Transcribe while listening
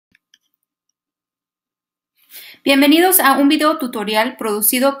Bienvenidos a un video tutorial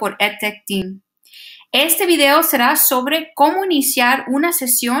producido por EdTech Team. Este video será sobre cómo iniciar una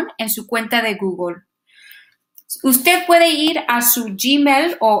sesión en su cuenta de Google. Usted puede ir a su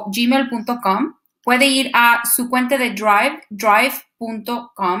Gmail o gmail.com, puede ir a su cuenta de Drive,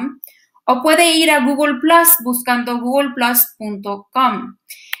 drive.com, o puede ir a Google Plus buscando googleplus.com.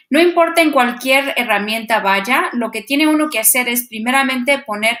 No importa en cualquier herramienta vaya, lo que tiene uno que hacer es primeramente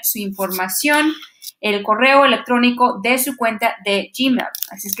poner su información, el correo electrónico de su cuenta de Gmail.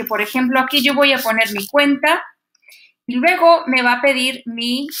 Así es que, por ejemplo, aquí yo voy a poner mi cuenta y luego me va a pedir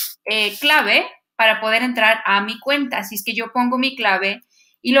mi clave para poder entrar a mi cuenta. Así es que yo pongo mi clave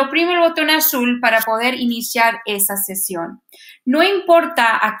y lo oprimo el botón azul para poder iniciar esa sesión. No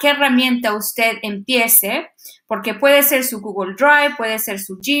importa a qué herramienta usted empiece, porque puede ser su Google Drive, puede ser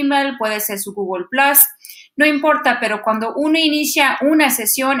su Gmail, puede ser su Google Plus, no importa, pero cuando uno inicia una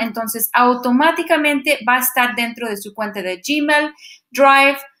sesión, entonces automáticamente va a estar dentro de su cuenta de Gmail,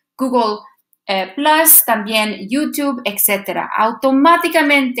 Drive, Google Plus, también YouTube, etc.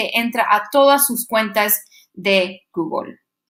 Automáticamente entra a todas sus cuentas de Google.